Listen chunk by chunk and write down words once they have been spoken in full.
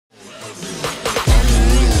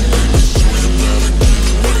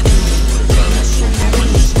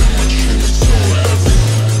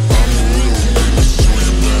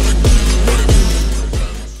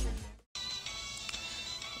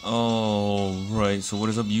Alright, so what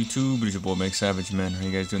is up YouTube? It is your boy Mike Savage, man. How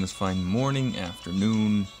you guys doing this fine morning,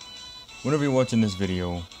 afternoon, whenever you're watching this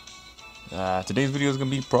video. Today's video is gonna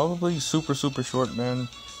be probably super short, man.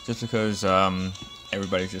 Just because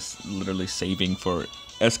everybody's just literally saving for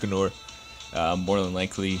Escanor. More than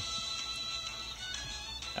likely,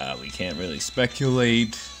 we can't really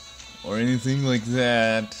speculate or anything like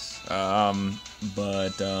that.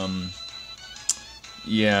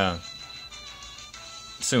 Yeah,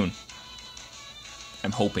 soon.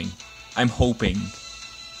 I'm hoping,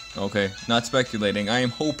 okay, not speculating, I am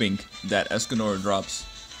hoping that Escanor drops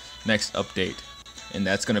next update, and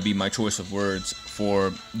that's gonna be my choice of words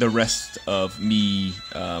for the rest of me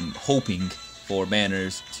hoping for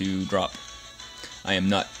banners to drop. I am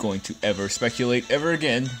not going to ever speculate ever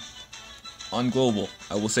again on global.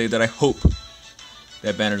 I will say that I hope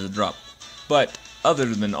that banners will drop, but other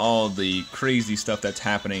than all the crazy stuff that's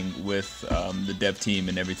happening with the dev team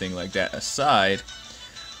and everything like that aside,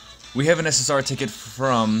 we have an SSR ticket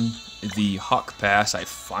from the Hawk Pass. I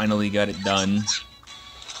finally got it done.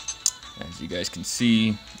 As you guys can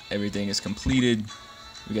see, everything is completed.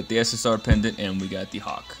 We got the SSR pendant and we got the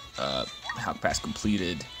Hawk Pass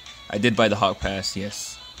completed. I did buy the Hawk Pass,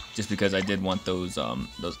 yes, just because I did want those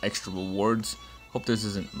extra rewards. Hope this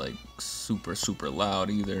isn't like super loud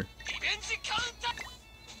either.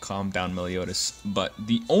 Calm down, Meliodas. But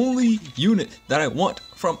the only unit that I want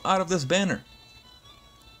from out of this banner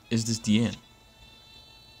is this Diane.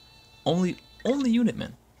 Only unit,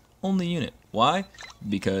 man. Only unit. Why?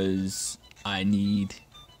 Because I need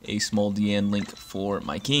a small Diane link for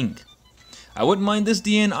my king. I wouldn't mind this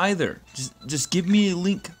Diane either. Just give me a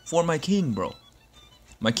link for my king, bro.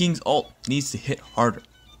 My king's ult needs to hit harder.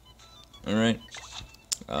 Alright?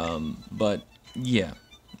 But yeah.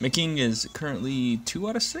 My king is currently 2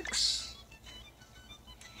 out of 6.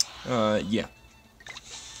 Yeah.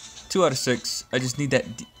 2 out of 6. I just need that.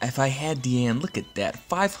 If I had Diane, look at that.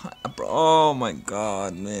 500. Oh my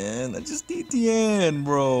god, man. I just need Diane,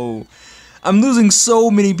 bro. I'm losing so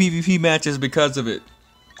many PvP matches because of it.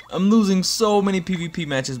 I'm losing so many PvP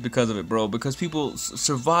matches because of it, bro. Because people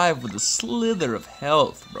survive with a slither of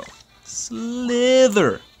health, bro.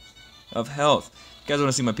 Slither of health. You guys want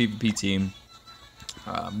to see my PvP team?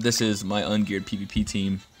 This is my ungeared PvP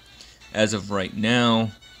team as of right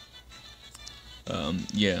now.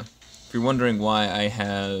 Yeah. If you're wondering why I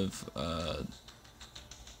have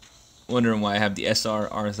the SR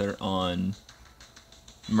Arthur on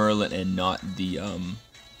Merlin and not the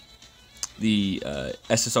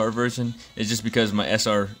SSR version, it's just because my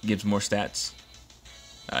SR gives more stats.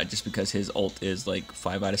 Just because his ult is like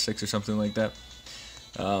 5 out of 6 or something like that.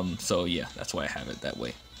 So yeah, that's why I have it that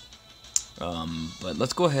way. But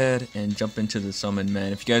let's go ahead and jump into the summon,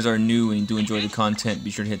 man. If you guys are new and do enjoy the content, be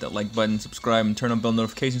sure to hit that like button, subscribe, and turn on bell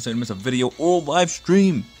notifications so you don't miss a video or live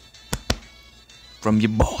stream from your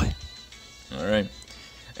boy. Alright.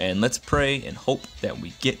 And let's pray and hope that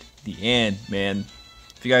we get the end, man.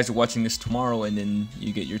 If you guys are watching this tomorrow and then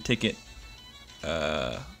you get your ticket,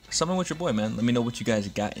 summon with your boy, man. Let me know what you guys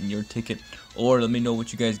got in your ticket, or let me know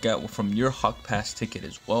what you guys got from your Hawk Pass ticket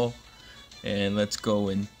as well. And let's go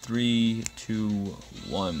in 3, 2,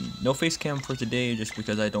 1. No face cam for today, just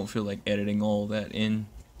because I don't feel like editing all that in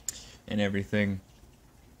and everything.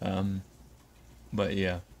 But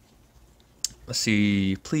yeah. Let's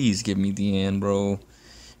see. Please give me Diane, bro.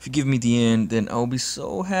 If you give me Diane, then I'll be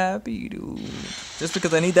so happy, dude. Just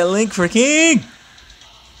because I need that link for King.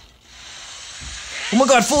 Oh my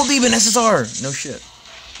god, full demon SSR. No shit.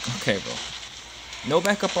 Okay, bro. No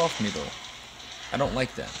backup off me, though. I don't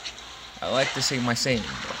like that. I like to say my saying,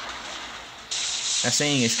 bro. That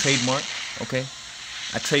saying is trademark, okay?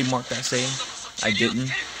 I trademarked that saying. I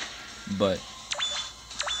didn't, but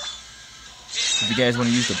if you guys want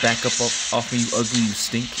to use the backup off me, you ugly, you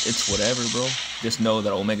stink, it's whatever, bro. Just know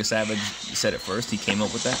that Omega Savage said it first. He came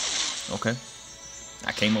up with that, okay?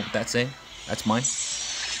 I came up with that saying. That's mine.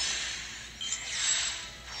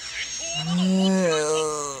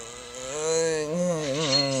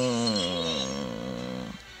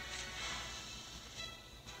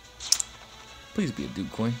 Please be a Duke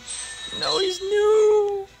coin. No, he's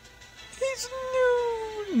new. He's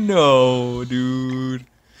new. No, dude.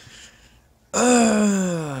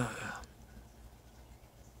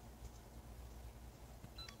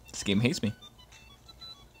 This game hates me.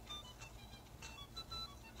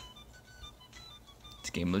 This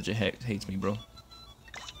game legit hates me, bro.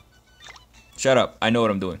 Shut up. I know what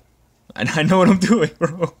I'm doing. I know what I'm doing,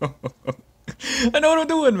 bro. I know what I'm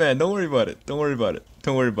doing, man. Don't worry about it. Don't worry about it.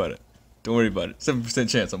 Don't worry about it. Don't worry about it. 7%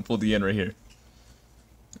 chance I'm pull the end right here.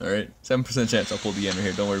 Alright? 7% chance I'll pull the end right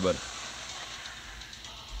here. Don't worry about it.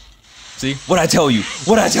 See? What'd I tell you?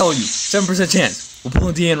 What'd I tell you? 7% chance. We're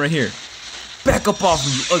pulling Diane right here. Back up off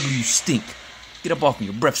me, you ugly, you stink. Get up off me,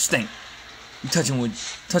 your breath stink. You touching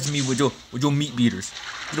me with your meat beaters.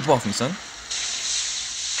 Get up off me, son.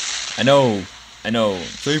 I know.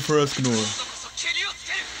 Save for Escanor.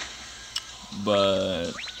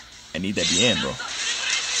 But I need that Diane, bro.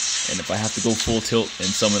 And if I have to go full tilt and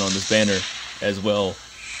summon on this banner as well,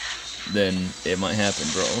 then it might happen,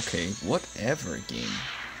 bro. Okay, whatever, game.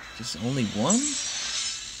 Just only one?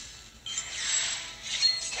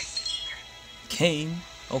 Kane.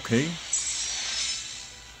 Okay.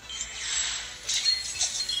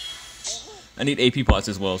 I need AP pots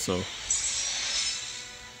as well, so.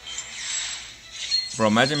 Bro,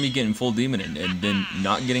 imagine me getting full demon and then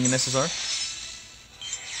not getting an SSR.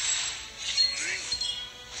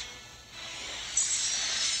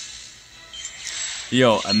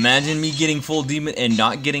 Yo, imagine me getting full demon and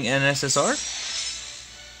not getting an SSR.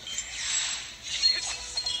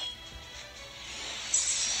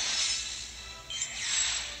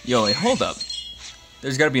 Yo, wait, hold up.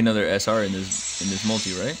 There's got to be another SR in this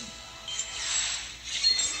multi, right?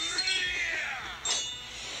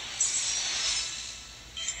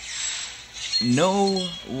 No,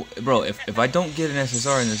 bro. If I don't get an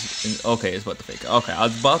SSR in this, okay, it's about to fake. Okay, I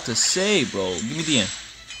was about to say, bro. Give me the end.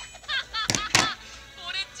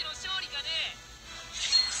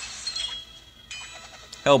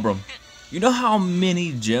 Hellbrum, you know how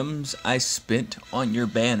many gems I spent on your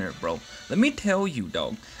banner, bro? Let me tell you,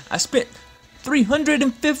 dog. I spent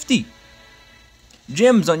 350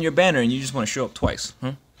 gems on your banner, and you just want to show up twice,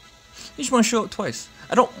 huh? You just want to show up twice.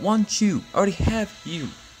 I don't want you. I already have you.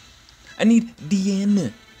 I need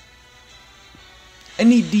Diane. I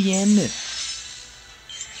need Diane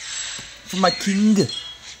for my king.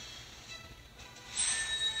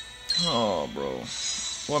 Oh, bro.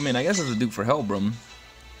 Well, I mean, I guess it's a dupe for Hellbrum.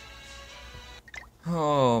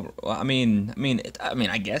 Oh, well, I mean,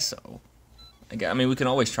 I guess so. I mean, we can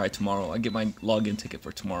always try tomorrow. I get my login ticket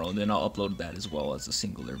for tomorrow, and then I'll upload that as well as a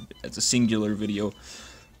singular video.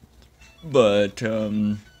 But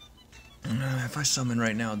if I summon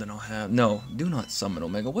right now, then I'll have do not summon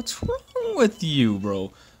Omega. What's wrong with you,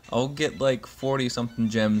 bro? I'll get like 40 something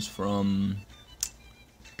gems from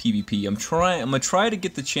PvP. I'm gonna try to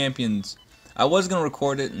get the champions. I was gonna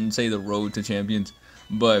record it and say the road to champions,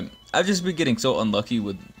 but I've just been getting so unlucky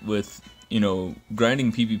with you know,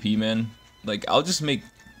 grinding PvP, man. Like I'll just make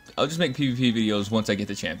PvP videos once I get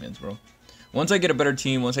the champions, bro. Once I get a better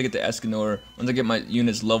team, once I get the Escanor, once I get my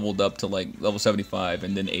units leveled up to like level 75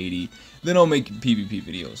 and then 80, then I'll make PvP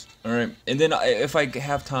videos. Alright? And then if I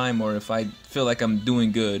have time, or if I feel like I'm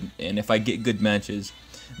doing good, and if I get good matches,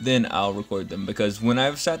 then I'll record them. Because when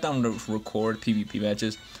I've sat down to record PvP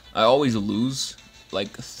matches, I always lose like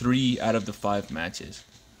 3 out of the 5 matches.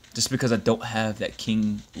 Just because I don't have that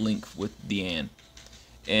King link with Diane.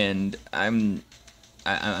 And I'm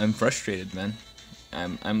frustrated, man.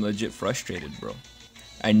 I'm legit frustrated, bro.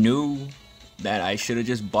 I knew that I should have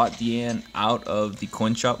just bought Diane out of the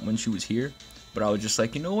coin shop when she was here, but I was just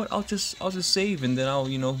like, you know what? I'll just save, and then I'll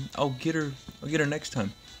get her next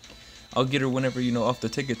time. I'll get her whenever, you know, off the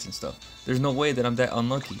tickets and stuff. There's no way that I'm that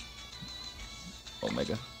unlucky.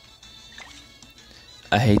 Omega.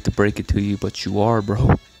 I hate to break it to you, but you are,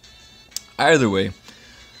 bro. Either way,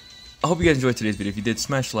 I hope you guys enjoyed today's video. If you did,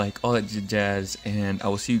 smash like, all that jazz, and I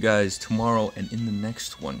will see you guys tomorrow and in the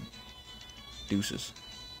next one. Deuces.